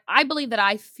I believe that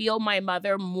I feel my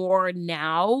mother more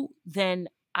now than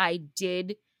I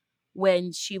did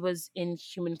when she was in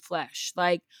human flesh.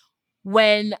 Like,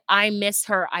 when I miss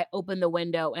her, I open the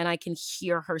window and I can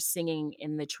hear her singing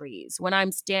in the trees. When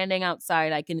I'm standing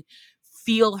outside, I can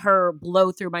feel her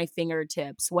blow through my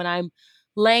fingertips. When I'm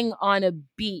laying on a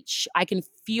beach, I can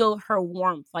feel her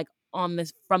warmth like on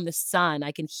this from the sun.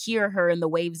 I can hear her in the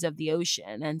waves of the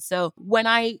ocean. And so when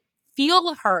I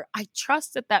feel her, I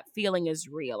trust that that feeling is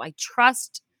real. I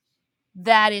trust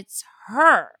that it's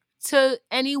her. To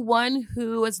anyone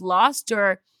who has lost,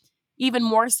 or even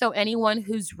more so anyone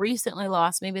who's recently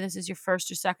lost, maybe this is your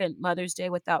first or second Mother's Day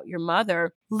without your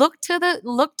mother, look to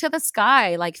the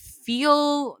sky, like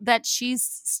feel that she's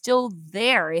still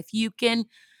there. If you can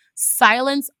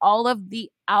silence all of the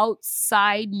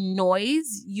outside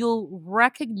noise, you'll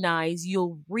recognize,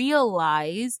 you'll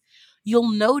realize,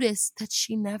 you'll notice that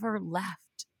she never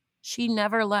left. She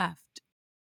never left.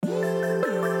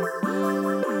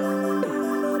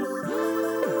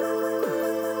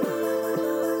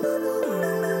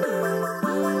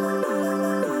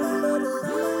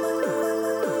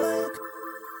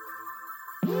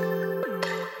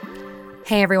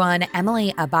 Hey everyone,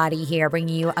 Emily Abadi here,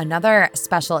 bringing you another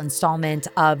special installment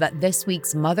of this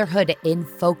week's Motherhood in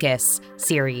Focus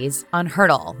series on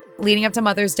Hurdle. Leading up to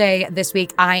Mother's Day this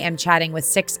week, I am chatting with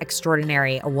 6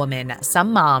 extraordinary women,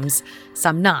 some moms,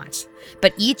 some not,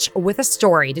 but each with a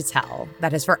story to tell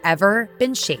that has forever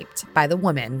been shaped by the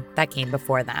woman that came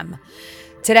before them.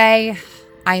 Today,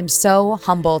 I am so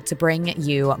humbled to bring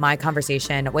you my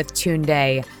conversation with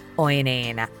Tunde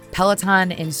Oyeneyin,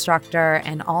 Peloton instructor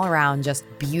and all around just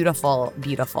beautiful,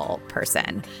 beautiful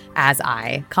person, as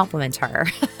I compliment her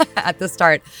at the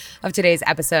start of today's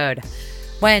episode.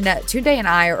 When Tunde and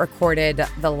I recorded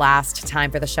the last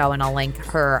time for the show, and I'll link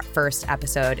her first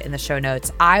episode in the show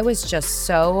notes, I was just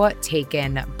so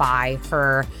taken by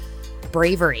her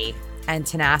bravery and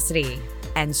tenacity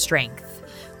and strength.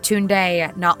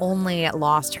 Tunde not only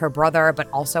lost her brother, but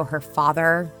also her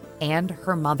father and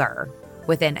her mother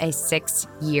within a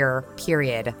 6-year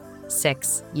period,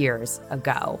 6 years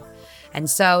ago. And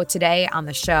so today on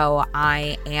the show,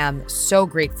 I am so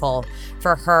grateful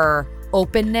for her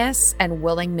openness and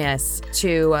willingness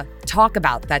to talk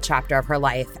about that chapter of her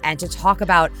life and to talk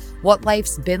about what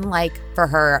life's been like for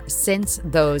her since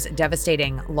those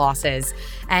devastating losses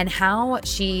and how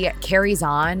she carries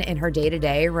on in her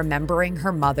day-to-day, remembering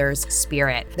her mother's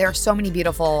spirit. There are so many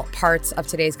beautiful parts of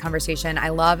today's conversation. I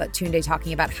love Tunde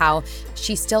talking about how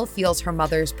she still feels her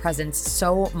mother's presence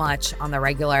so much on the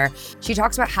regular. She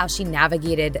talks about how she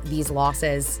navigated these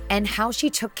losses and how she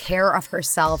took care of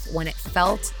herself when it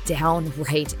felt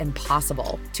downright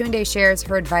impossible. Tunde shares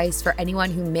her advice for anyone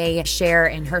who may share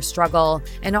in her struggle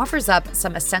and offers up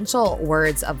some essential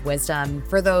words of wisdom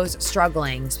for those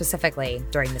struggling specifically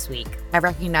during this week. I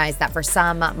recognize that for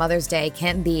some, Mother's Day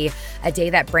can be a day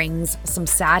that brings some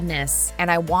sadness,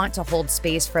 and I want to hold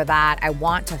space for that. I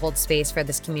want to hold space for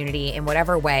this community in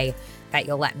whatever way that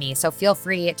you'll let me. So feel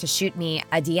free to shoot me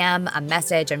a DM, a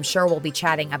message. I'm sure we'll be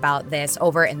chatting about this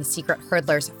over in the Secret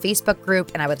Hurdlers Facebook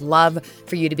group, and I would love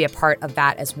for you to be a part of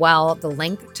that as well. The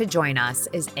link to join us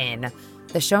is in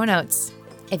the show notes.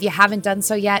 If you haven't done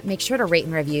so yet, make sure to rate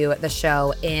and review the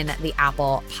show in the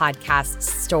Apple Podcasts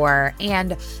store,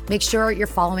 and make sure you're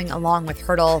following along with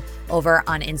Hurdle over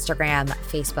on Instagram,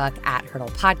 Facebook at Hurdle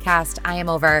Podcast. I am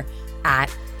over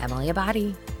at Emily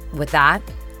Abadi. With that,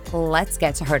 let's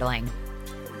get to hurdling.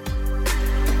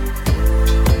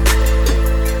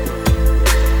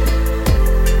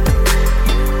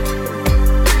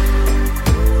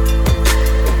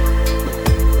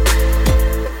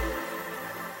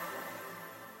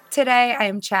 Today, I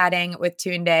am chatting with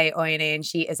Tunde Oyeneyin.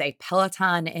 She is a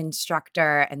Peloton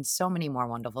instructor and so many more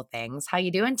wonderful things. How you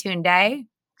doing, Tunde?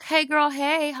 Hey girl,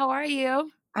 hey, how are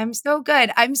you? I'm so good.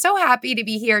 I'm so happy to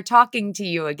be here talking to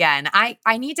you again.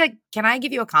 Can I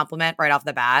give you a compliment right off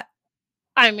the bat?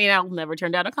 I mean, I'll never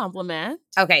turn down a compliment.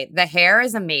 Okay, the hair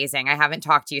is amazing. I haven't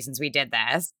talked to you since we did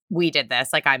this.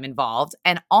 Like I'm involved.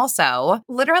 And also,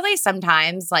 literally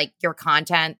sometimes like your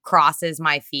content crosses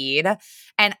my feed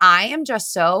and I am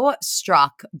just so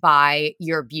struck by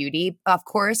your beauty, of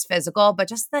course, physical, but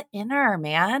just the inner,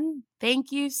 man.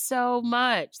 Thank you so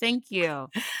much. Thank you.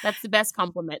 That's the best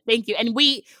compliment. Thank you. And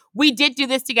we did do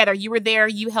this together. You were there,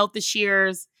 you held the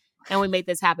shears, and we made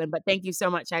this happen. But thank you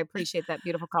so much. I appreciate that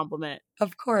beautiful compliment.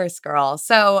 Of course, girl.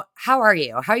 So how are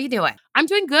you? How are you doing? I'm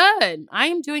doing good. I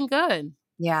am doing good.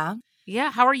 Yeah. Yeah,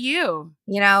 how are you?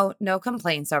 No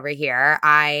complaints over here.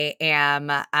 I am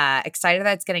excited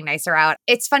that it's getting nicer out.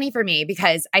 It's funny for me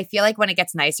because I feel like when it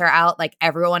gets nicer out, like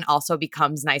everyone also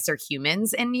becomes nicer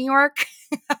humans in New York.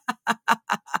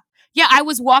 Yeah, I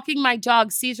was walking my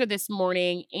dog Caesar this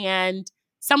morning and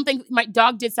something my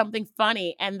dog did something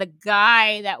funny and the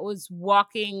guy that was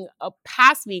walking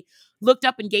past me looked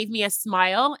up and gave me a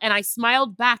smile and I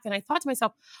smiled back and I thought to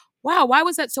myself, "Wow, why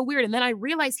was that so weird?" And then I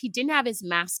realized he didn't have his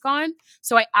mask on,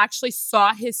 so I actually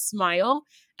saw his smile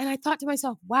and I thought to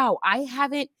myself, "Wow, I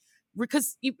haven't."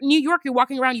 Because New York, you're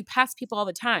walking around, you pass people all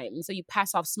the time. And so you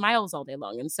pass off smiles all day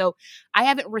long. And so I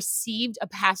haven't received a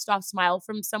passed off smile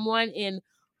from someone in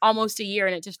almost a year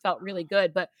and it just felt really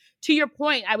good. But to your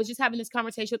point, I was just having this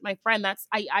conversation with my friend.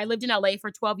 I lived in LA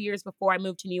for 12 years before I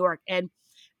moved to New York. And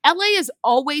LA is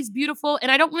always beautiful.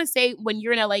 And I don't want to say when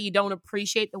you're in LA, you don't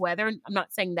appreciate the weather. I'm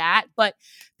not saying that, but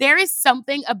there is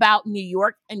something about New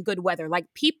York and good weather. Like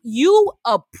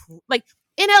like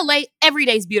in LA, every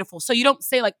day is beautiful. So you don't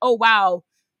say like, oh wow.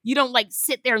 You don't like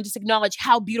sit there and just acknowledge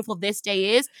how beautiful this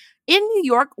day is. In New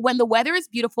York, when the weather is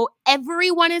beautiful,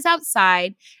 everyone is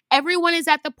outside, everyone is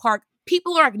at the park.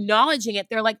 People are acknowledging it.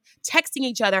 They're like texting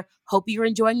each other, "Hope you're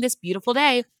enjoying this beautiful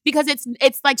day." Because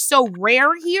it's like so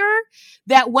rare here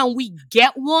that when we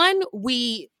get one,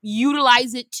 we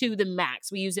utilize it to the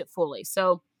max. We use it fully.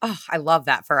 So, Oh, I love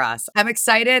that for us. I'm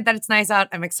excited that it's nice out.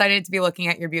 I'm excited to be looking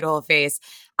at your beautiful face.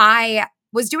 I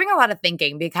was doing a lot of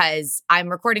thinking because I'm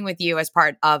recording with you as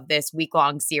part of this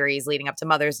week-long series leading up to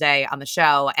Mother's Day on the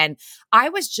show. And I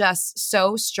was just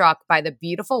so struck by the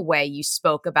beautiful way you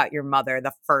spoke about your mother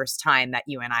the first time that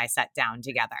you and I sat down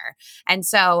together. And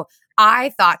so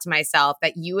I thought to myself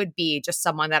that you would be just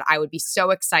someone that I would be so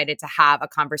excited to have a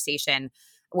conversation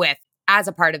with as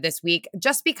a part of this week,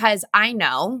 just because I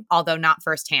know, although not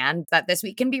firsthand, that this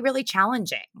week can be really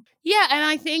challenging. yeah, and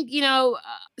I think,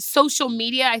 social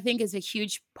media I think is a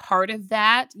huge part of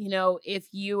that. If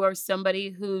you are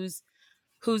somebody who's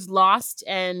lost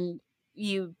and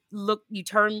you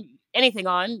turn anything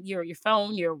on your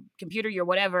phone, your computer, your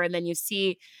whatever, and then you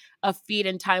see a feed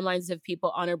and timelines of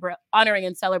people honoring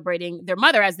and celebrating their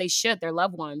mother as they should, their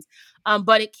loved ones.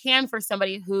 But it can, for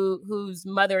somebody whose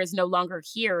mother is no longer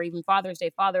here, or even Father's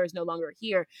Day father is no longer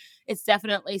here, it's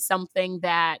definitely something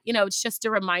that, it's just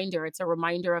a reminder. It's a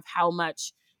reminder of how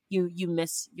much you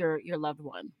miss your loved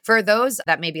one. For those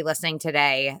that may be listening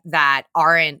today that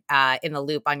aren't in the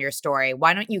loop on your story,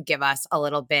 why don't you give us a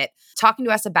little bit talking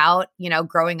to us about,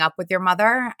 growing up with your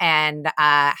mother and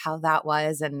how that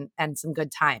was and some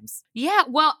good times? Yeah,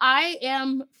 well, I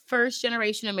am first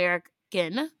generation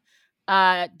American,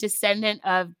 descendant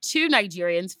of two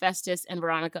Nigerians, Festus and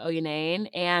Veronica Oyunane.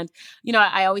 And,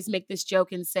 I always make this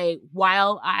joke and say,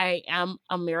 while I am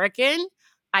American,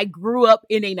 I grew up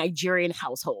in a Nigerian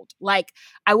household. Like,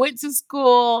 I went to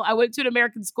school, I went to an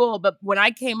American school, but when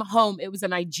I came home, it was a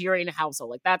Nigerian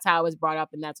household. Like, that's how I was brought up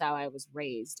and that's how I was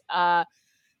raised.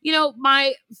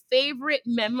 My favorite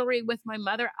memory with my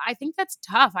mother, I think that's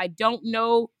tough. I don't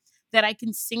know that I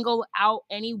can single out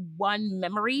any one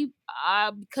memory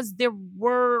because there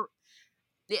were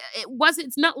it wasn't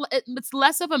it's not it's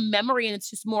less of a memory and it's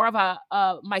just more of a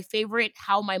my favorite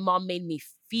how my mom made me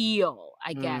feel,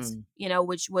 I guess, Mm.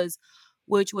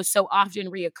 which was so often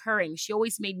reoccurring. She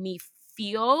always made me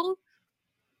feel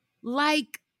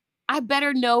like I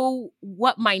better know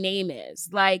what my name is.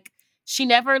 Like, she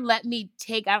never let me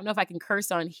take, I don't know if I can curse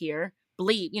on here,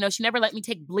 bleep. She never let me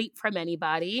take bleep from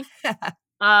anybody.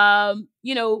 Um,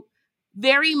 you know,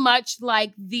 Very much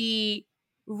like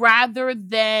rather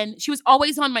than she was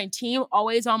always on my team,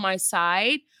 always on my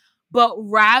side, but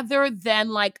rather than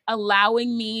like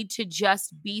allowing me to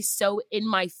just be so in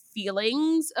my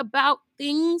feelings about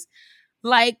things,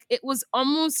 like, it was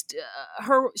almost,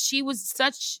 she was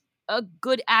such a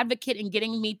good advocate in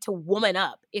getting me to woman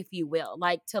up, if you will,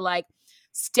 like, to, like,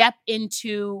 step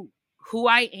into who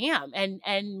I am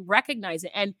and recognize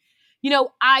it, and,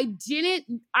 I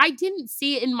didn't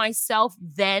see it in myself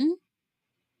then,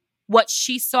 what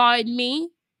she saw in me,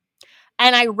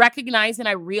 and I recognize and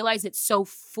I realize it so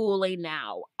fully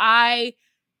now. I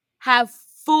have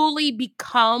fully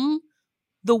become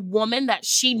the woman that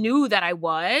she knew that I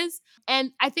was.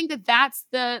 And I think that that's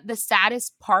the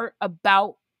saddest part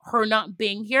about her not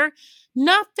being here.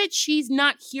 Not that she's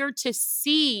not here to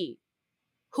see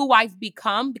who I've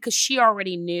become because she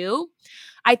already knew.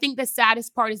 I think the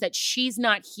saddest part is that she's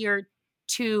not here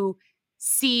to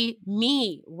see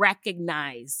me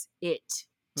recognize it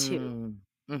too. Mm.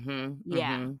 Mm-hmm.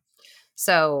 Yeah. Mm-hmm.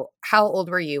 So, how old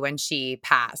were you when she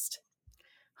passed?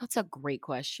 That's a great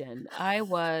question. I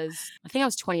think I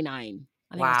was 29.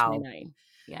 I think I was Wow. 29.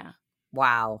 Yeah.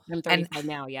 Wow. I'm And 35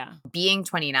 now, yeah. being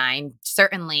 29,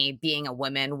 certainly being a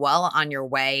woman well on your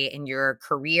way in your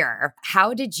career,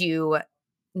 how did you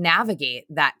navigate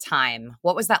that time?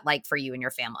 What was that like for you and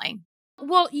your family?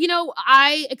 Well,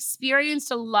 I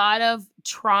experienced a lot of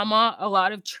trauma, a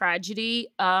lot of tragedy,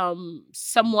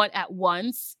 somewhat at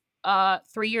once.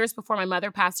 3 years before my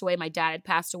mother passed away, my dad had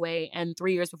passed away, and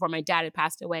 3 years before my dad had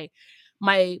passed away,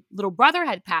 my little brother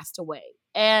had passed away.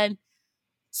 And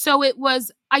so it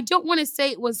was, I don't wanna say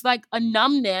it was like a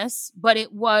numbness, but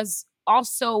it was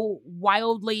also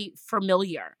wildly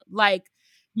familiar. Like,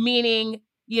 meaning,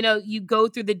 you go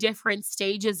through the different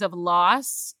stages of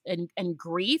loss and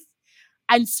grief,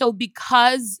 and so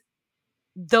because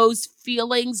those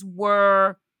feelings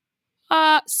were,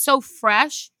 so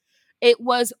fresh, it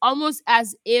was almost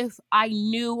as if I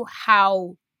knew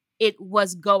how it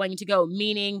was going to go,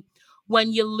 meaning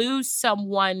when you lose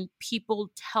someone,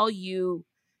 people tell you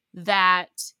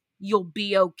that you'll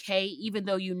be okay, even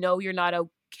though you know you're not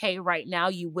okay right now,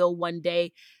 you will one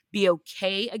day be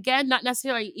okay again, not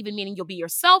necessarily even meaning you'll be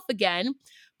yourself again,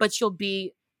 but you'll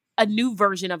be a new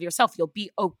version of yourself, you'll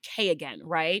be okay again,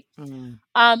 right? Mm.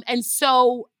 And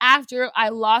so after I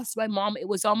lost my mom, it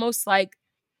was almost like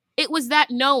it was that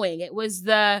knowing.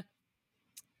 I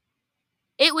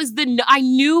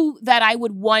knew that I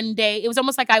would one day. It was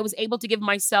almost like I was able to give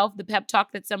myself the pep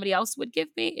talk that somebody else would give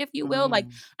me, if you will. Like,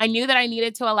 Mm. I knew that I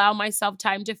needed to allow myself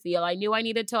time to feel. I knew I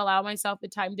needed to allow myself the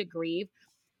time to grieve.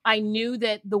 I knew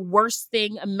that the worst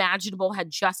thing imaginable had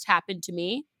just happened to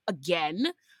me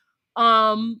again.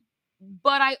 Um,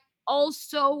 but I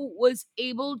also was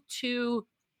able to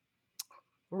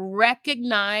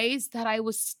recognize that I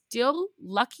was still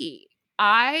lucky.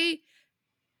 I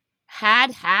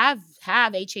have HAVE.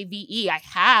 I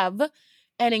have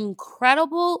an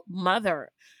incredible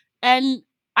mother, and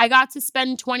I got to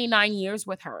spend 29 years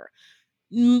with her.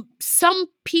 Some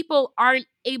people aren't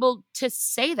able to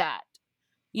say that,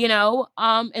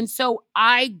 and so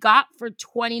I got for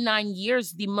 29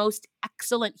 years the most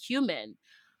excellent human.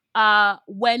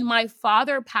 When my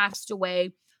father passed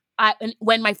away, and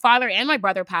when my father and my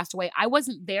brother passed away, I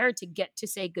wasn't there to get to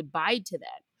say goodbye to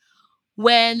them.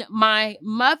 When my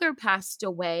mother passed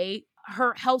away,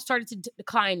 her health started to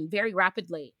decline very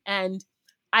rapidly, and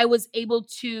I was able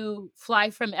to fly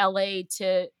from LA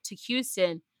to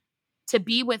Houston to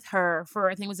be with her for,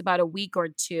 I think it was about a week or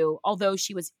two, although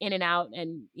she was in and out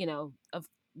and, of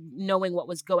knowing what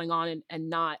was going on and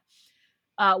not.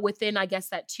 Within, I guess,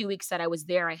 that 2 weeks that I was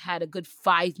there, I had a good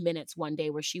 5 minutes one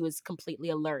day where she was completely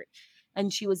alert,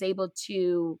 and she was able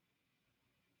to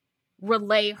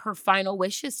relay her final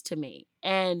wishes to me,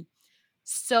 and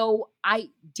so I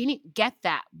didn't get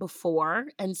that before,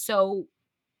 and so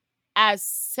as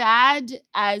sad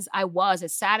as I was,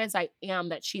 as sad as I am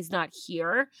that she's not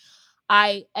here,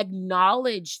 I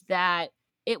acknowledge that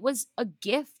it was a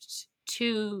gift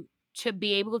to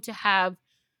be able to have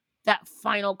that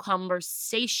final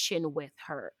conversation with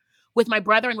her. With my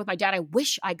brother and with my dad, I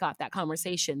wish I got that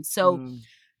conversation. So, Mm.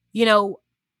 you know,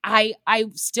 I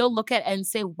still look at it and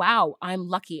say, "Wow, I'm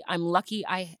lucky. I'm lucky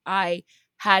I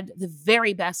had the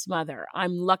very best mother.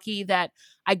 I'm lucky that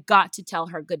I got to tell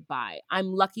her goodbye.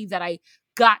 I'm lucky that I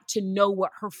got to know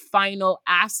what her final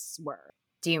asks were."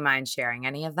 Do you mind sharing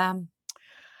any of them?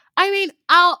 I mean,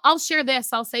 I'll share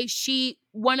this. I'll say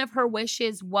one of her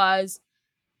wishes was,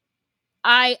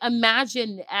 I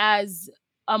imagine as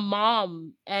a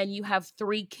mom and you have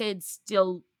 3 kids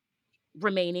still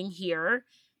remaining here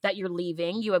that you're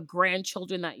leaving, you have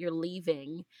grandchildren that you're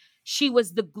leaving. She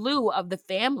was the glue of the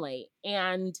family,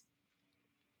 and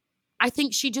I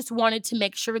think she just wanted to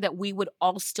make sure that we would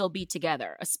all still be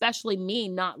together, especially me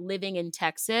not living in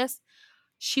Texas.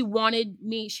 She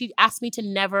asked me to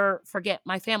never forget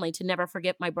my family, to never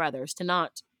forget my brothers, to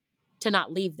not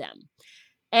leave them.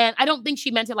 And I don't think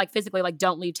she meant it like physically, like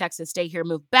don't leave Texas, stay here,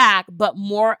 move back, but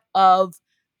more of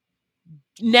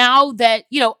now that,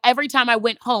 every time I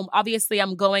went home, obviously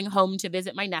I'm going home to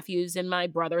visit my nephews and my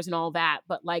brothers and all that.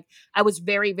 But like I was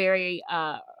very, very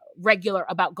regular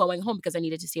about going home because I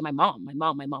needed to see my mom, my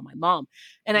mom, my mom, my mom.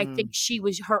 And I think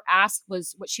Mm. her ask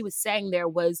was, what she was saying there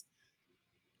was,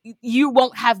 You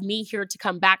won't have me here to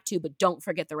come back to, but don't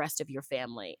forget the rest of your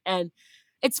family." And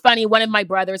it's funny, one of my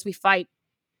brothers, we fight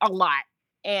a lot.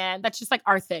 And that's just like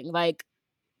our thing. Like,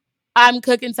 I'm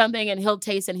cooking something and he'll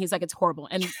taste it and he's like, "It's horrible."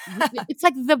 And it's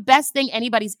like the best thing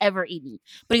anybody's ever eaten.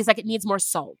 But he's like, "It needs more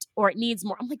salt or it needs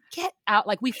more." I'm like, "Get out."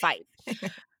 Like, we fight.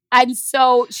 And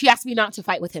so she asked me not to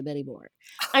fight with him anymore.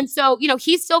 And so,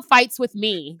 he still fights with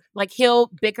me. Like he'll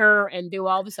bicker and do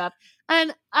all the stuff.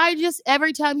 And I just,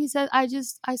 every time he says, I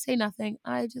say nothing.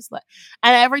 I just let,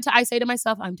 and every time I say to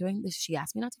myself, I'm doing this. She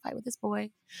asked me not to fight with this boy.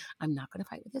 I'm not going to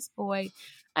fight with this boy.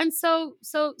 And so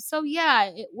yeah,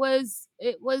 it was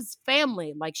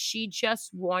family. Like she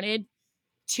just wanted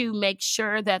to make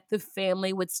sure that the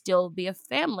family would still be a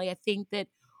family. I think that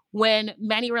when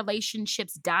many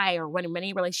relationships die or when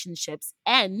many relationships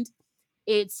end,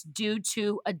 it's due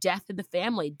to a death in the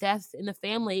family. Death in the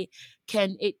family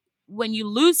when you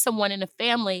lose someone in a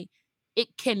family,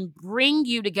 it can bring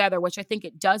you together, which I think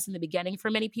it does in the beginning for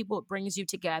many people. It brings you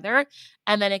together,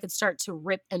 and then it can start to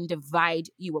rip and divide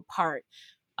you apart.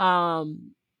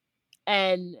 And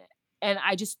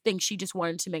I just think she just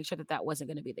wanted to make sure that that wasn't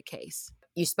going to be the case.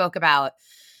 You spoke about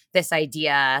this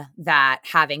idea that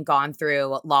having gone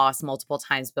through loss multiple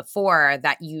times before,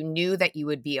 that you knew that you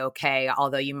would be okay,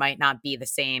 although you might not be the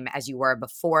same as you were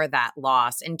before that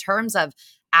loss. In terms of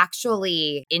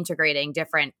actually integrating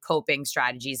different coping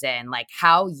strategies in, like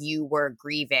how you were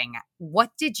grieving,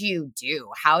 what did you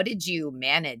do? How did you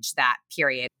manage that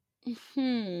period?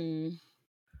 I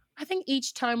think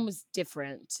each time was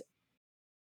different.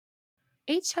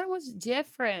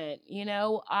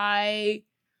 I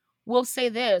will say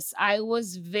this. I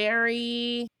was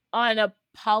very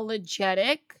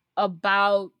unapologetic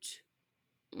about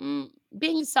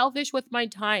being selfish with my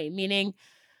time, meaning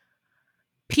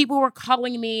people were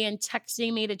calling me and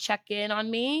texting me to check in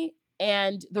on me.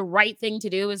 And the right thing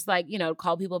to do is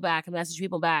call people back and message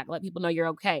people back, let people know you're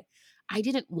okay. I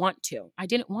didn't want to. I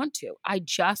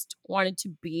just wanted to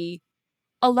be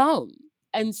alone.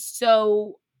 And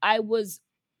so I was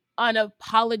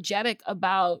unapologetic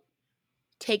about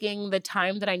taking the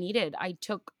time that I needed. I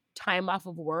took time off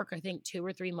of work, I think 2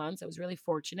 or 3 months. I was really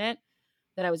fortunate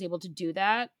that I was able to do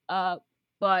that.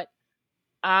 But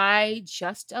I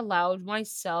just allowed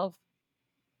myself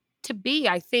to be.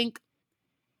 I think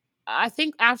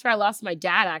after I lost my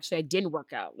dad, actually, I didn't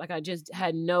work out. Like I just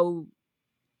had no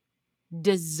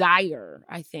desire,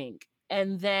 I think.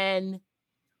 And then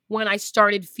when I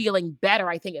started feeling better,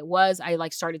 I think I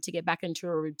started to get back into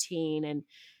a routine. And,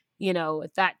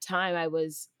 at that time I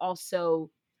was also,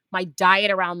 my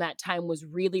diet around that time was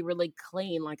really, really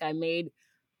clean. Like I made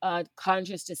a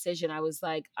conscious decision. I was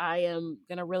like, I am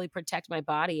going to really protect my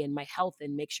body and my health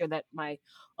and make sure that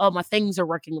all my things are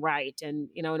working right. And,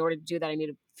 in order to do that, I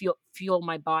need to fuel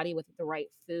my body with the right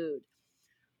food.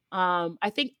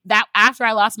 I think that after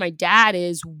I lost my dad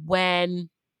is when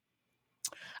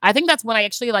that's when I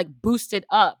actually boosted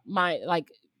up my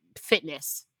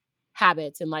fitness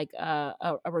habits and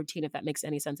a routine, if that makes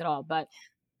any sense at all. But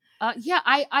yeah,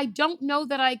 I don't know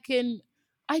that I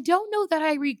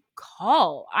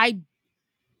recall. I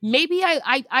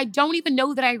don't even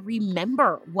know that I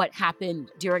remember what happened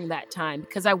during that time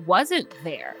because I wasn't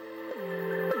there.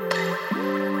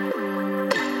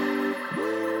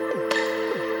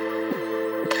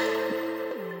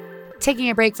 Taking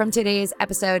a break from today's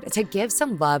episode to give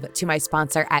some love to my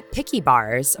sponsor at Picky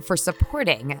Bars for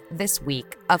supporting this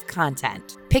week of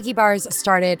content. Picky Bars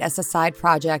started as a side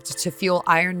project to fuel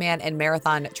Ironman and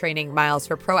marathon training miles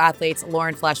for pro athletes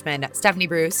Lauren Fleshman, Stephanie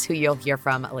Bruce, who you'll hear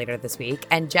from later this week,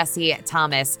 and Jesse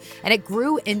Thomas. And it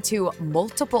grew into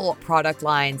multiple product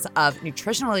lines of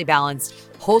nutritionally balanced,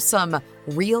 wholesome,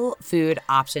 real food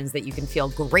options that you can feel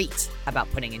great about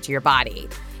putting into your body.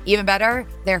 Even better,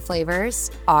 their flavors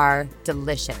are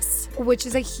delicious, which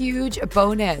is a huge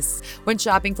bonus when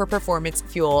shopping for performance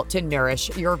fuel to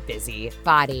nourish your busy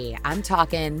body. I'm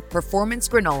talking performance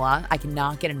granola. I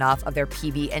cannot get enough of their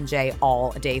PB&J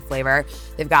all-day flavor.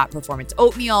 They've got performance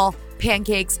oatmeal,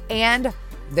 pancakes, and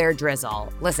their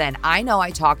drizzle. Listen, I know I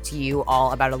talked to you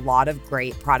all about a lot of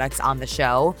great products on the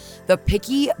show. The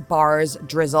Picky Bars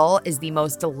drizzle is the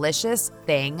most delicious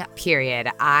thing, period.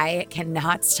 I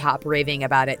cannot stop raving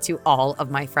about it to all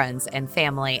of my friends and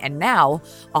family, and now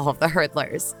all of the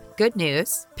hurdlers. Good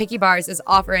news, Picky Bars is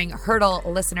offering Hurdle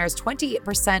listeners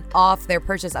 20% off their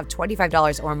purchase of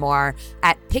 $25 or more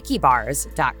at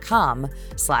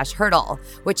pickybars.com/hurdle,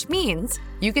 which means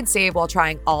you can save while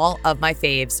trying all of my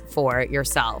faves for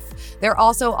yourself. They're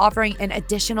also offering an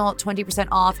additional 20%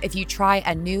 off if you try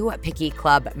a new Picky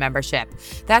Club membership.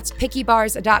 That's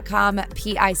pickybars.com,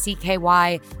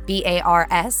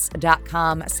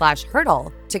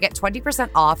 pickybars.com/hurdle to get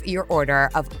 20% off your order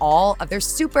of all of their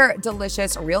super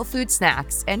delicious real food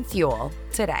snacks and fuel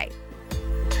today.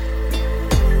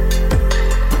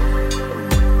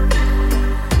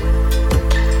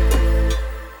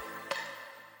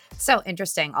 So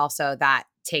interesting also that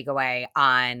takeaway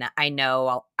on, I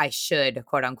know I should,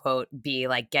 quote unquote, be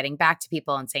like getting back to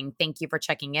people and saying, thank you for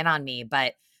checking in on me.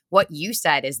 But what you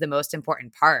said is the most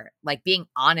important part, like being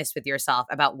honest with yourself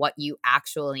about what you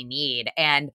actually need.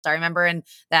 And I remember in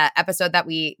the episode that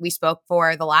we spoke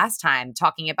for the last time,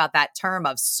 talking about that term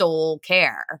of soul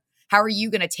care. How are you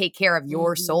going to take care of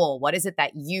your soul? What is it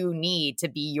that you need to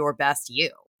be your best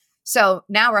you? So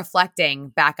now reflecting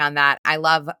back on that, I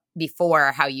love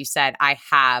before how you said, I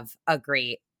have a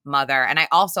great mother. And I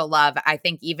also love, I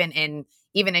think even in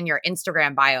your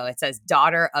Instagram bio, it says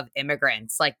daughter of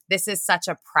immigrants. Like this is such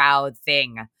a proud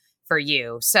thing for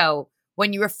you. So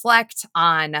when you reflect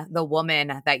on the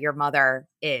woman that your mother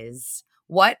is,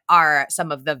 what are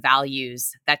some of the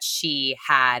values that she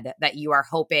had that you are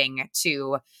hoping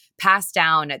to pass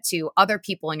down to other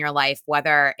people in your life,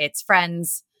 whether it's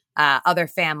friends, other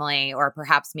family, or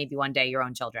perhaps maybe one day your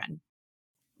own children?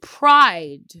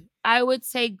 Pride. I would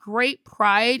say great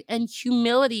pride and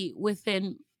humility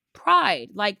within pride.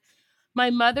 Like my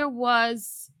mother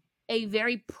was a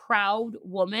very proud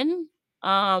woman.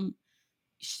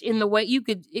 In the way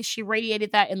she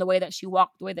radiated that in the way that she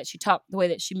walked, the way that she talked, the way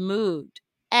that she moved.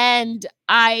 And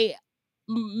I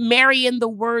marry in the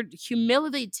word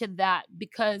humility to that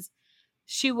because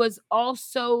she was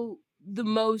also the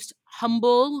most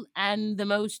humble and the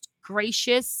most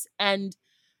gracious and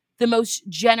the most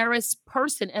generous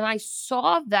person. And I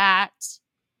saw that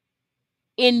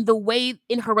in the way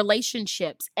in her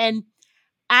relationships. And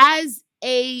as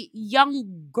a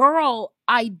young girl,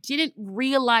 I didn't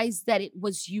realize that it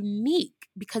was unique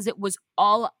because it was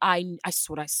all I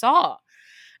what I saw.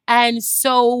 And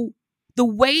so the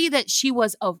way that she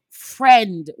was a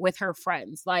friend with her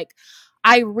friends, like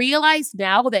I realize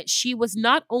now that she was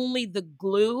not only the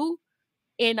glue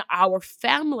in our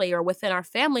family or within our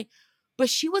family, but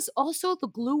she was also the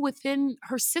glue within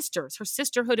her sisters, her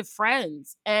sisterhood of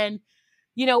friends. And,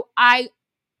 I,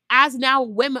 as now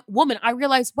a woman, I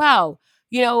realized, wow,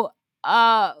 you know,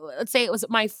 let's say it was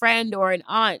my friend or an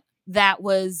aunt that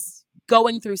was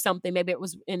going through something. Maybe it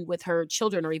was in with her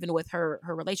children or even with her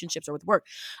relationships or with work.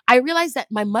 I realized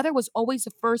that my mother was always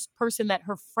the first person that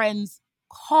her friends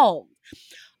called.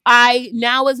 I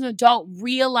now as an adult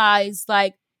realize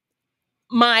like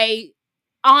my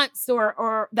aunts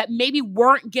or that maybe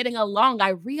weren't getting along. I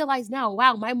realize now,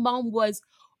 wow, my mom was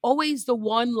always the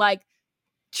one like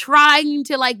trying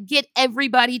to like get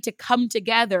everybody to come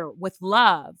together with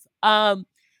love.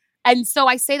 And so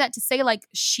I say that to say like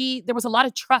there was a lot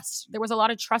of trust. There was a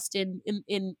lot of trust in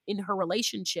her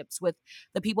relationships with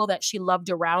the people that she loved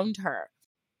around her.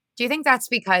 Do you think that's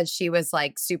because she was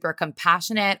like super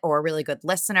compassionate or a really good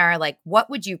listener? Like, what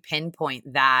would you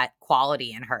pinpoint that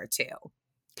quality in her to?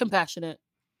 Compassionate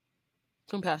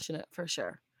for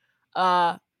sure.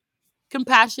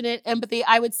 Compassionate, empathy.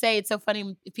 I would say it's so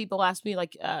funny if people ask me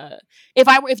like,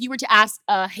 if you were to ask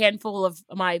a handful of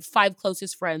my 5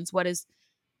 closest friends, what is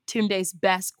Tunde's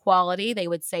best quality? They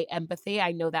would say empathy.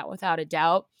 I know that without a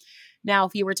doubt. Now,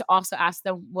 if you were to also ask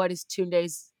them what is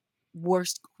Tunde's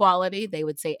worst quality, they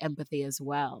would say empathy as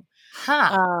well.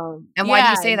 Huh. And why do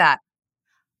you say that?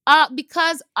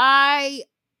 Because I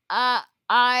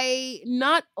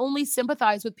not only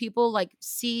sympathize with people, like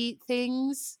see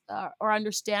things or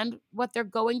understand what they're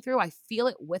going through, I feel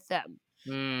it with them.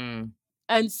 Mm.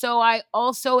 And so I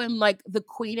also am like the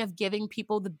queen of giving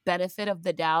people the benefit of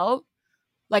the doubt.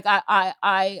 Like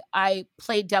I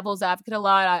played devil's advocate a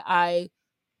lot. I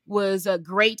was a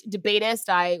great debatist.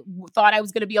 I thought I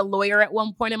was going to be a lawyer at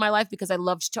one point in my life because I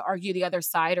loved to argue the other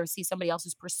side or see somebody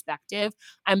else's perspective.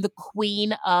 I'm the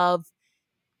queen of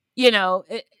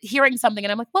hearing something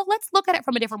and I'm like, well, let's look at it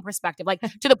from a different perspective. Like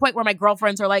to the point where my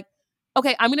girlfriends are like,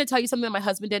 okay, I'm going to tell you something that my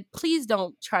husband did. Please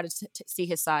don't try to see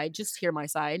his side. Just hear my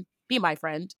side. Be my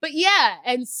friend. But yeah.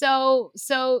 And so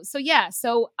yeah.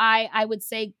 So I would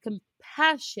say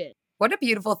compassion. What a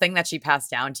beautiful thing that she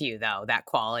passed down to you though, that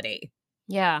quality.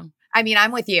 Yeah. I mean,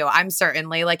 I'm with you. I'm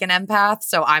certainly like an empath.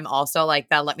 So I'm also like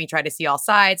that. Let me try to see all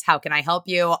sides. How can I help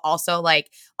you? Also, like,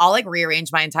 I'll like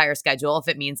rearrange my entire schedule if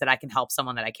it means that I can help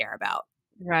someone that I care about.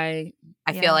 Right.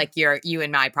 I feel like you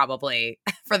and I probably,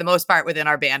 for the most part within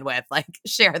our bandwidth, like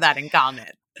share that in common.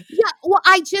 Yeah. Well,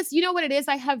 I just, you know what it is?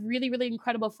 I have really, really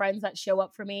incredible friends that show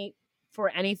up for me for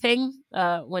anything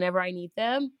whenever I need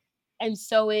them. And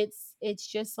so it's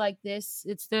just like this,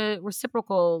 it's the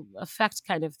reciprocal effect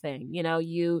kind of thing.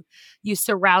 You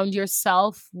surround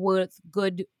yourself with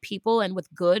good people and with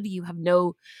good, you have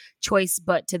no choice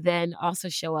but to then also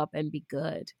show up and be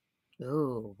good.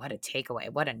 Ooh, what a takeaway.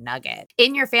 What a nugget.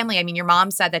 In your family, I mean, your mom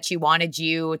said that she wanted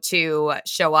you to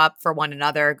show up for one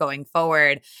another going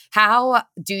forward. How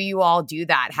do you all do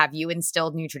that? Have you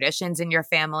instilled new traditions in your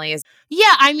family?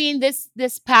 Yeah, I mean, this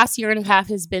past year and a half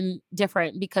has been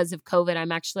different because of COVID.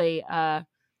 I'm actually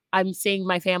I'm seeing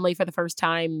my family for the first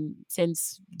time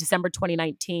since December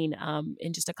 2019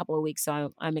 in just a couple of weeks,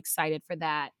 so I'm excited for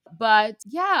that. But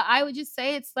yeah, I would just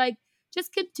say it's like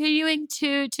just continuing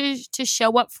to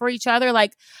show up for each other.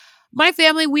 Like my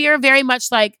family, we are very much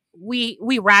like we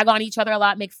rag on each other a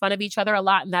lot, make fun of each other a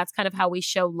lot, and that's kind of how we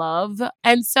show love.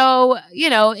 And so,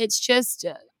 it's just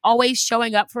always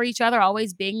showing up for each other,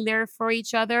 always being there for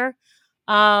each other.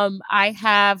 I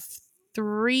have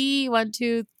three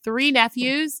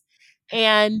nephews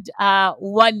and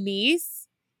one niece,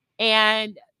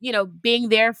 and being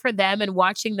there for them and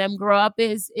watching them grow up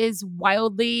is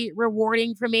wildly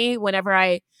rewarding for me. Whenever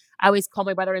I always call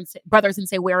my brothers and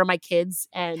say, "Where are my kids?"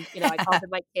 And I call them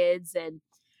my kids and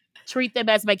treat them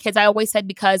as my kids. I always said,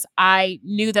 because I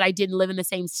knew that I didn't live in the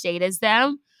same state as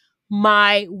them,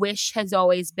 my wish has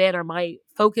always been, or my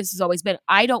focus has always been,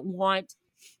 I don't want,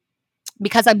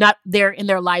 because I'm not there in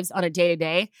their lives on a day to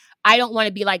day, I don't want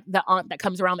to be like the aunt that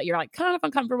comes around that you're like kind of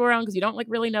uncomfortable around because you don't like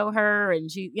really know her. And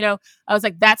I was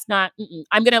like, that's not,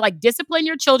 I'm going to like discipline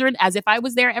your children as if I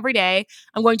was there every day.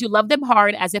 I'm going to love them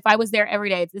hard as if I was there every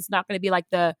day. It's not going to be like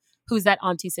the who's that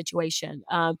auntie situation.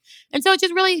 And so it's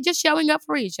just really just showing up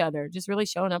for each other, just really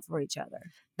showing up for each other.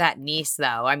 That niece,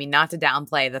 though, I mean, not to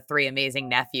downplay the three amazing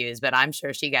nephews, but I'm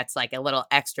sure she gets like a little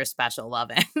extra special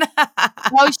loving.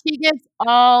 Oh, she gets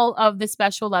all of the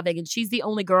special loving, and she's the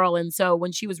only girl. And so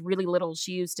when she was really little,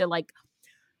 she used to like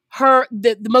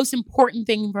the most important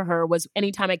thing for her was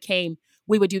anytime I came,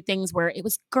 we would do things where it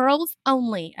was girls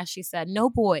only, as she said, no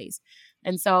boys.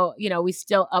 And so, we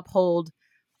still uphold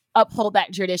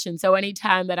that tradition. So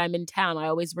anytime that I'm in town, I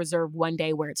always reserve one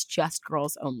day where it's just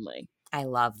girls only. I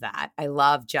love that. I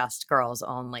love just girls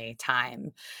only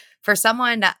time. For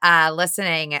someone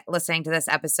listening to this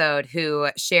episode who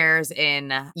shares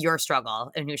in your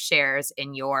struggle and who shares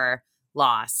in your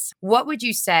loss, what would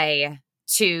you say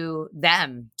to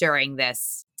them during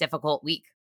this difficult week?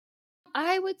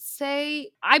 I would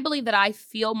say I believe that I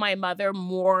feel my mother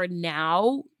more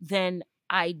now than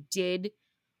I did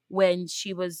when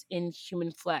she was in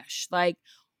human flesh. Like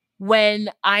when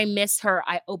I miss her,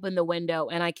 I open the window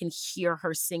and I can hear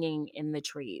her singing in the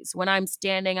trees. When I'm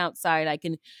standing outside, I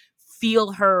can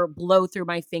feel her blow through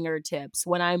my fingertips.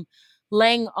 When I'm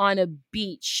laying on a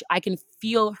beach, I can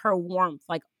feel her warmth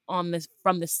like on this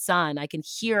from the sun. I can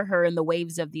hear her in the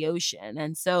waves of the ocean.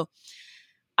 And so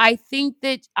I think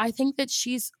that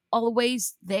she's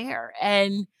always there.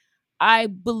 And I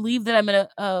believe that I'm a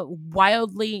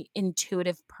wildly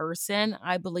intuitive person.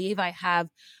 I believe I have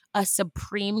a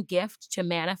supreme gift to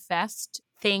manifest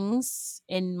things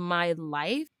in my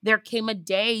life. There came a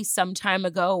day some time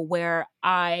ago where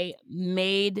I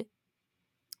made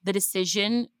the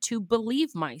decision to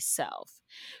believe myself,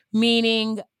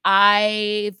 meaning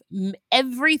everything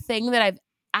that I've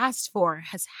asked for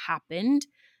has happened.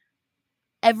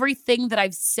 Everything that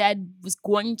I've said was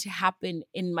going to happen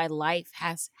in my life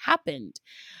has happened.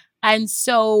 And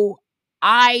so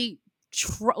like,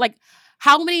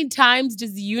 how many times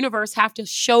does the universe have to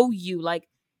show you, like,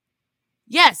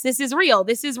 yes, this is real.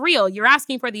 This is real. You're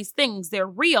asking for these things. They're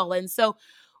real. And so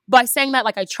by saying that,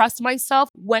 like, I trust myself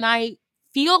when I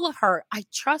feel hurt, I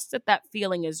trust that that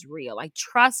feeling is real. I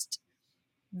trust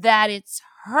that it's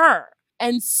her.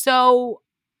 And so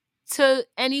to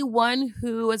anyone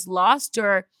who is lost,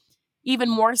 or even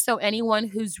more so anyone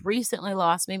who's recently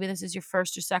lost, maybe this is your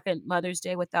first or second Mother's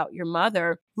Day without your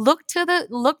mother, look to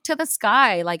the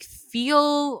sky, like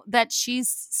feel that she's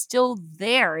still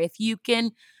there. If you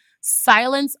can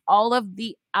silence all of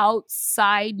the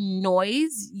outside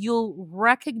noise, you'll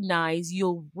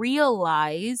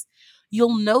realize,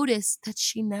 you'll notice that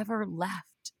she never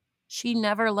left. She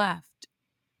never left.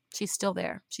 She's still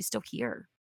there. She's still here.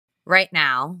 Right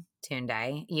now,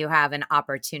 Tunde, you have an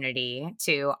opportunity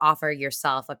to offer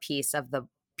yourself a piece of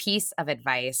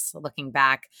advice looking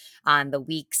back on the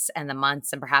weeks and the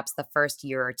months and perhaps the first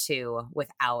year or two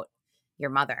without your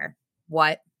mother.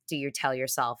 What do you tell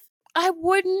yourself? I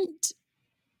wouldn't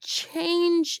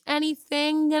change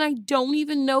anything, and I don't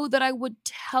even know that I would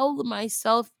tell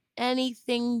myself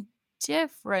anything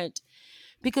different,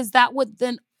 because that would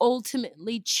then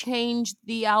ultimately change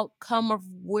the outcome of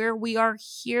where we are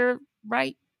here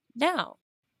right now.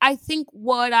 I think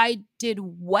what I did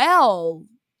well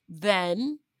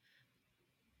then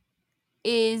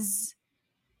is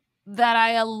that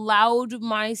I allowed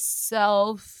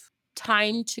myself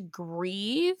time to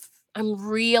grieve. I'm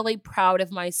really proud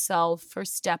of myself for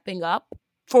stepping up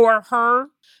for her.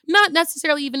 Not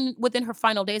necessarily even within her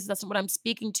final days. That's not what I'm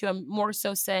speaking to. I'm more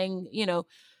so saying,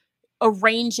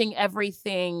 arranging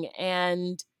everything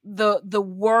and the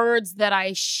words that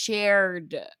I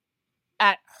shared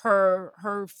at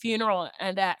her funeral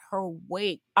and at her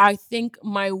wake. I think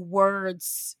my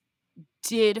words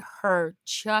did her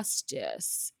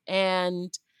justice.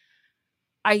 And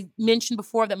I mentioned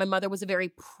before that my mother was a very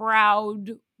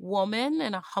proud woman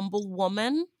and a humble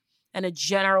woman and a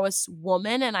generous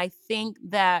woman. And I think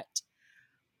that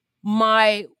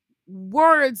my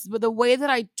words, the way that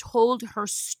I told her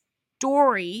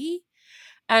story,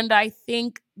 and I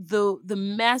think the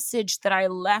message that I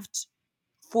left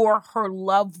for her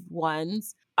loved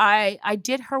ones, I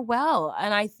did her well.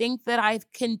 And I think that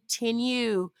I've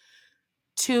continued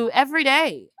to every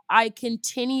day, I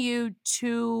continue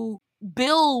to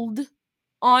build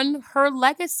on her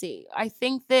legacy. I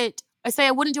think that I say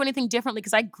I wouldn't do anything differently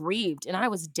because I grieved and I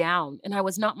was down and I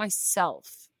was not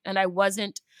myself. And I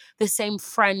wasn't the same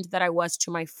friend that I was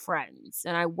to my friends.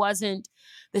 And I wasn't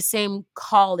the same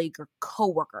colleague or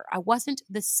coworker. I wasn't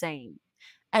the same.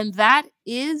 And that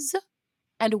is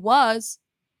and was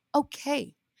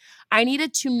okay. I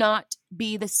needed to not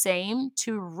be the same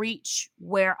to reach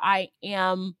where I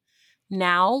am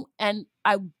now. And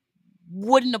I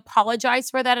wouldn't apologize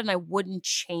for that and I wouldn't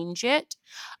change it.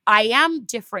 I am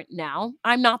different now.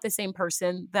 I'm not the same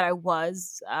person that I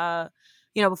was,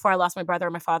 before I lost my brother,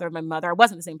 my father, and my mother. I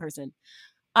wasn't the same person.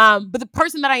 But the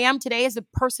person that I am today is the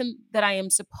person that I am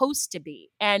supposed to be.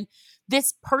 And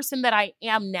this person that I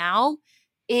am now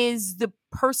is the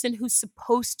person who's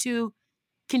supposed to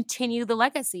continue the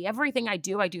legacy. Everything I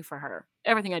do for her.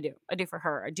 Everything I do for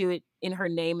her. I do it in her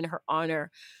name, in her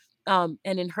honor, and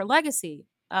in her legacy.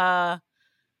 And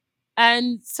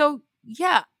so,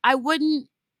 yeah, I wouldn't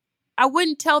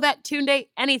tell that Tunde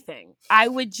anything. I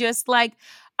would just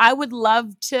I would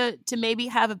love to maybe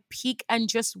have a peek and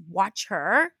just watch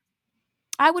her.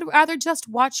 I would rather just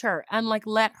watch her and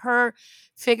let her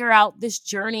figure out this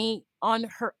journey on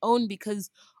her own because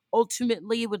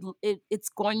ultimately it's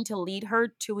going to lead her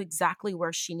to exactly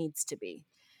where she needs to be.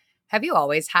 Have you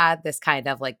always had this kind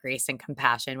of grace and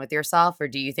compassion with yourself, or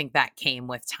do you think that came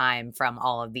with time from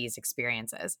all of these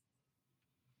experiences?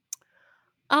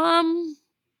 Um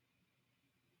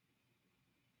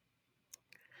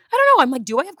I don't know. I'm like,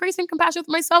 do I have grace and compassion with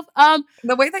myself?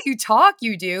 The way that you talk,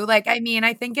 you do.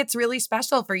 I think it's really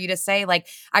special for you to say,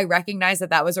 I recognize that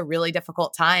that was a really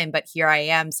difficult time, but here I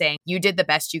am saying you did the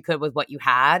best you could with what you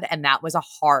had. And that was a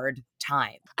hard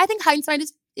time. I think hindsight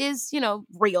is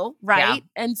real, Yeah. right?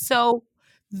 And so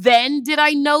then did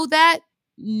I know that?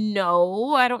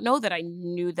 No, I don't know that I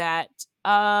knew that.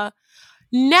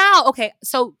 Now, okay,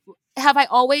 so have I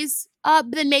always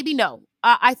then maybe no.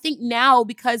 I think now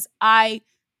because I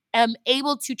am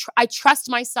able to I trust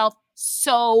myself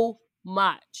so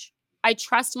much. I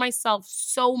trust myself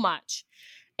so much.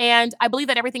 And I believe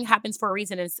that everything happens for a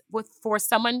reason. And for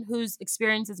someone who's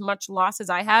experienced as much loss as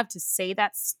I have to say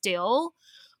that still,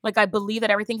 I believe that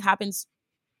everything happens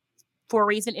for a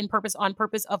reason, in purpose, on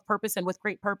purpose, of purpose, and with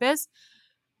great purpose.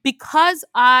 Because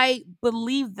I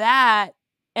believe that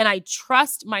and I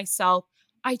trust myself,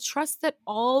 I trust that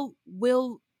all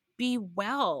will be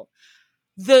well.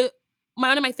 The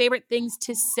One of my favorite things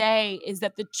to say is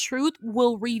that the truth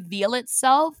will reveal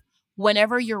itself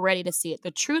whenever you're ready to see it. The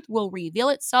truth will reveal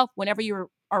itself whenever you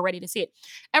are ready to see it.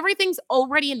 Everything's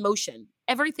already in motion.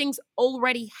 Everything's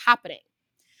already happening.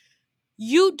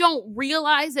 You don't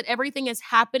realize that everything is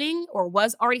happening or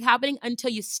was already happening until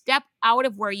you step out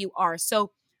of where you are.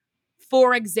 So,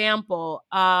 for example,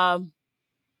 I'll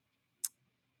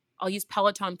use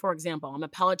Peloton for example. I'm a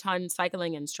Peloton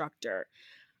cycling instructor.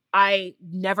 I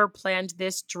never planned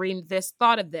this, dreamed this,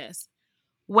 thought of this.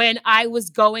 When I was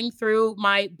going through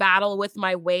my battle with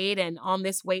my weight and on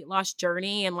this weight loss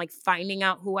journey and finding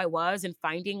out who I was and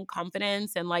finding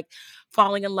confidence and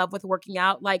falling in love with working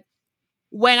out,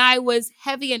 when I was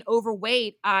heavy and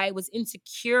overweight, I was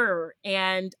insecure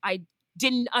and I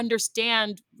didn't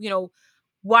understand,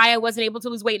 why I wasn't able to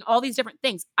lose weight and all these different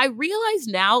things. I realize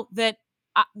now that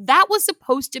that was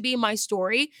supposed to be my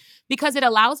story because it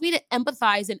allows me to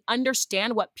empathize and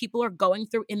understand what people are going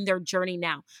through in their journey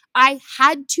now. I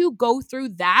had to go through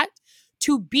that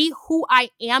to be who I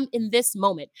am in this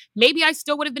moment. Maybe I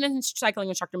still would have been a cycling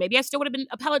instructor. Maybe I still would have been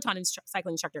a Peloton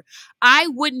cycling instructor. I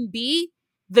wouldn't be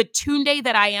the Tunde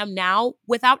that I am now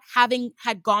without having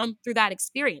had gone through that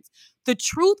experience. The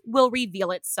truth will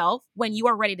reveal itself when you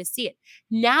are ready to see it.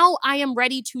 Now I am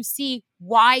ready to see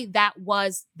why that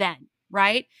was then,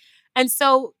 right? And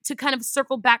so to kind of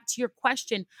circle back to your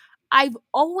question, I've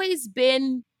always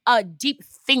been a deep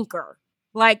thinker.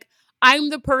 Like, I'm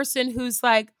the person who's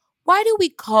like, why do we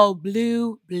call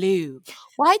blue blue?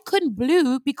 Why couldn't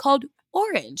blue be called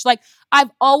orange? Like,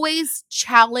 I've always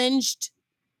challenged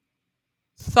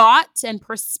thought and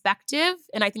perspective.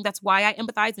 And I think that's why I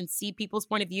empathize and see people's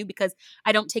point of view, because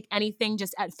I don't take anything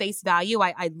just at face value.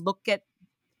 I look at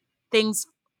things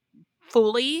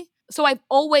fully. So I've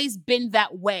always been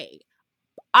that way.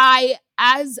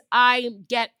 As I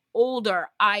get older,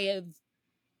 I have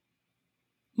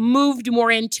moved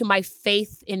more into my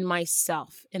faith in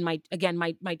myself and my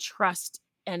trust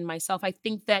and myself. I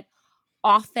think that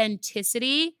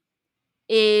authenticity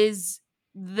is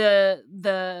the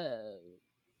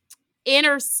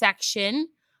intersection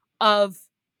of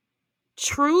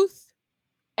truth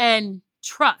and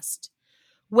trust.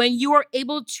 When you are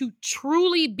able to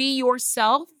truly be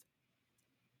yourself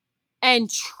and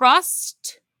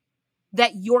trust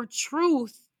that your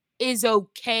truth is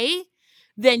okay,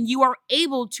 then you are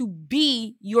able to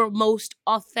be your most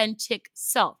authentic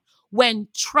self. When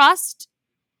trust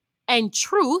and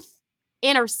truth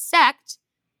intersect,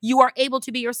 you are able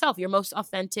to be yourself, your most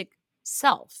authentic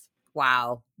self.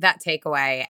 Wow, that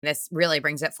takeaway. This really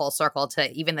brings it full circle to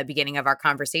even the beginning of our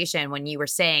conversation when you were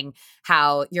saying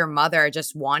how your mother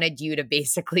just wanted you to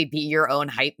basically be your own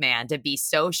hype man, to be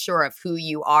so sure of who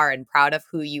you are and proud of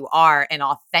who you are and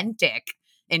authentic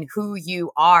in who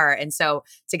you are. And so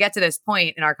to get to this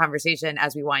point in our conversation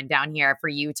as we wind down here, for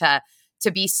you to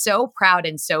be so proud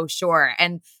and so sure.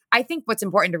 And I think what's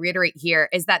important to reiterate here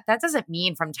is that that doesn't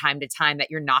mean from time to time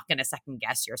that you're not going to second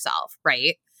guess yourself,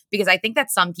 right? Because I think that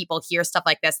some people hear stuff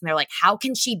like this and they're like, how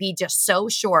can she be just so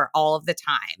sure all of the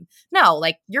time? No,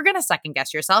 like, you're going to second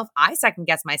guess yourself. I second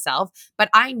guess myself, but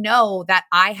I know that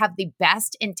I have the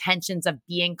best intentions of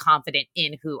being confident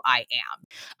in who I am.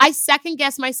 I second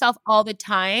guess myself all the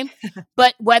time,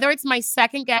 but whether it's my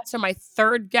second guess or my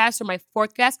third guess or my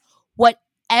fourth guess,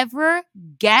 whatever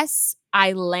guess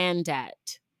I land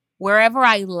at, wherever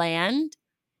I land,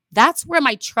 that's where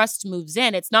my trust moves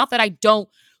in. It's not that I don't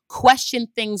question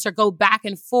things or go back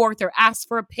and forth or ask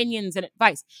for opinions and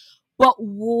advice. But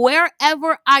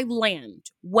wherever I land,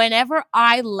 whenever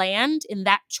I land in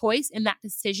that choice, in that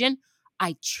decision,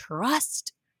 I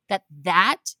trust that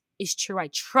that is true. I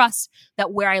trust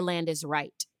that where I land is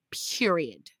right.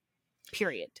 Period.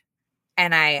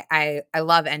 And I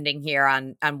love ending here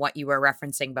on what you were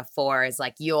referencing before, is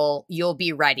like, you'll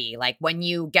be ready. Like, when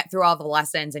you get through all the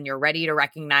lessons and you're ready to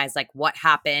recognize like what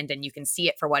happened and you can see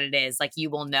it for what it is, like,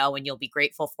 you will know and you'll be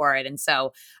grateful for it. And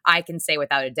so I can say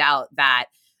without a doubt that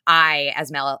I,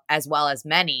 as well as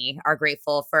many, are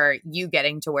grateful for you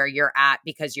getting to where you're at,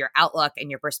 because your outlook and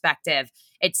your perspective,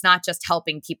 it's not just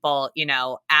helping people,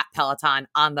 at Peloton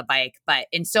on the bike, but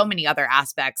in so many other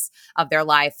aspects of their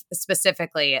life,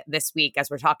 specifically this week,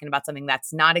 as we're talking about something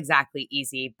that's not exactly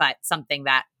easy, but something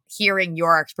that hearing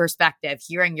your perspective,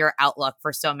 hearing your outlook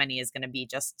for so many is going to be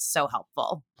just so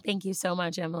helpful. Thank you so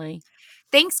much, Emily.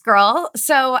 Thanks, girl.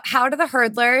 So how do the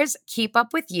hurdlers keep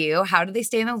up with you? How do they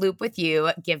stay in the loop with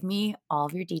you? Give me all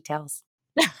of your details.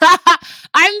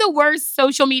 I'm the worst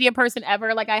social media person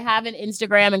ever. Like, I have an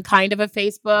Instagram and kind of a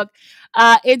Facebook.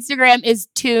 Instagram is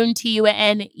Tune, Tune,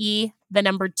 the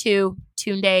number 2,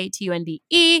 Tunde,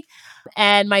 Tunde.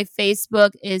 And my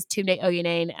Facebook is Tunde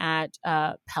Oyunane at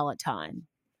Peloton.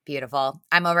 Beautiful.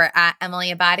 I'm over at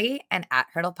Emily Abadi and at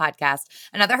Hurdle Podcast.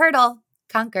 Another hurdle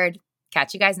conquered.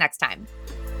 Catch you guys next time.